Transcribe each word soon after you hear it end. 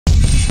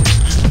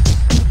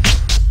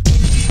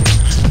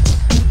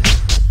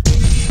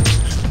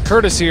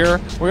Kurtis here.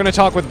 We're going to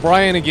talk with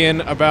Brian again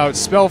about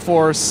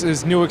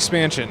SpellForce's new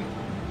expansion.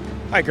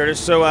 Hi Kurtis,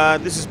 so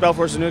this is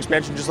SpellForce's new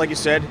expansion, just like you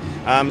said.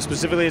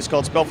 Specifically, it's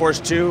called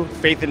SpellForce 2,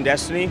 Faith and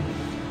Destiny.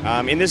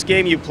 In this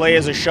game, you play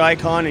as a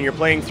Shy-Con, and you're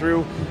playing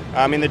through,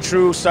 in the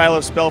true style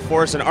of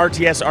SpellForce, an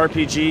RTS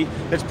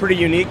RPG that's pretty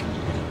unique.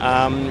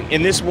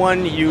 In this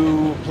one,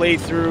 you play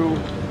through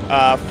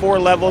 4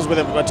 levels with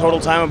a total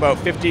time of about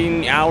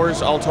 15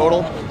 hours all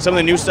total. Some of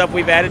the new stuff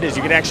we've added is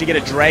you can actually get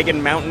a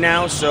dragon mount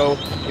now, so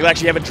you'll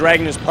actually have a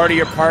dragon as part of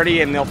your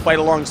party and they'll fight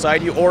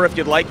alongside you, or if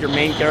you'd like, your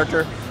main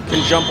character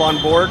can jump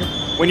on board.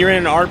 When you're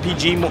in an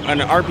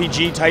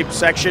RPG type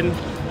section,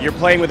 you're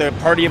playing with a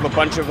party of a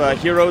bunch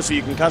of heroes, so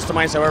you can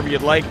customize however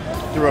you'd like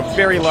through a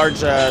very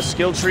large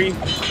skill tree.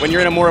 When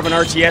you're in a more of an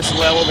RTS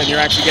level, then you're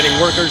actually getting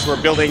workers who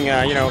are building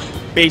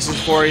bases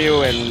for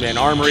you and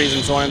armories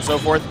and so on and so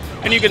forth.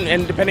 And you can,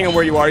 and depending on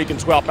where you are, you can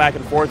swap back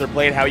and forth or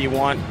play it how you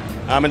want.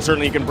 And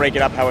certainly you can break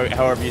it up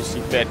however you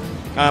see fit.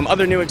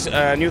 Other new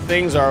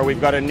things are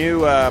we've got a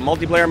new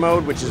multiplayer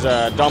mode, which is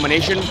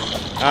domination,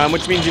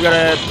 which means you got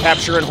to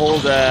capture and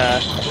hold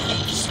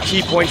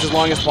key points as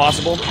long as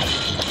possible,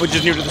 which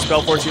is new to the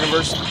SpellForce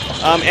universe.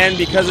 And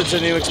because it's a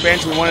new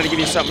expansion, we wanted to give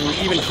you something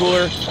even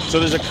cooler. So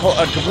there's a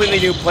completely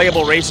new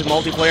playable race in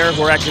multiplayer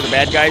who are actually the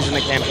bad guys in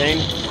the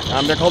campaign.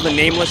 They're called the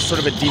Nameless, sort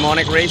of a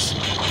demonic race.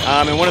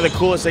 And one of the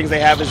coolest things they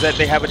have is that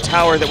they have a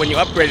tower that when you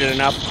upgrade it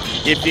enough,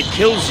 if it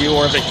kills you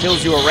or if it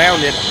kills you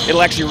around it,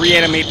 it'll actually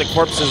reanimate the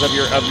corpses of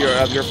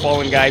your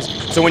fallen guys.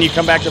 So when you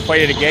come back to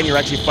fight it again, you're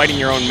actually fighting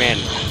your own men.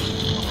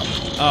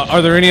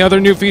 Are there any other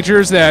new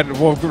features that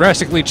will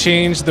drastically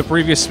change the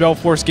previous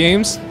SpellForce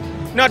games?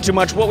 Not too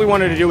much. What we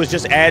wanted to do was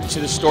just add to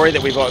the story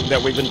that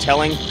we've been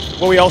telling.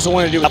 What we also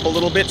wanted to do up a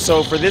little bit.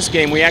 So for this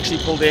game, we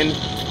actually pulled in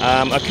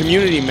a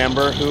community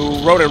member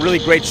who wrote a really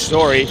great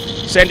story,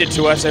 sent it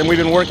to us, and we've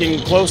been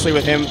working closely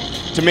with him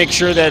to make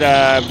sure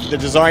that the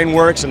design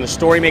works and the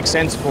story makes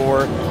sense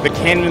for the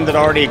canon that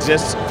already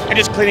exists, and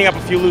just cleaning up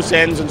a few loose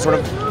ends and sort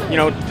of,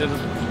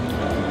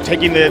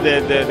 taking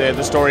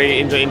the story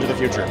into the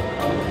future.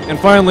 And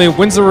finally,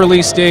 when's the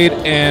release date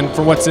and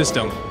for what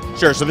system?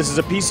 Sure, so this is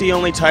a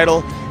PC-only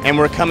title, and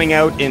we're coming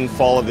out in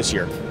fall of this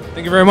year.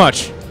 Thank you very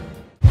much.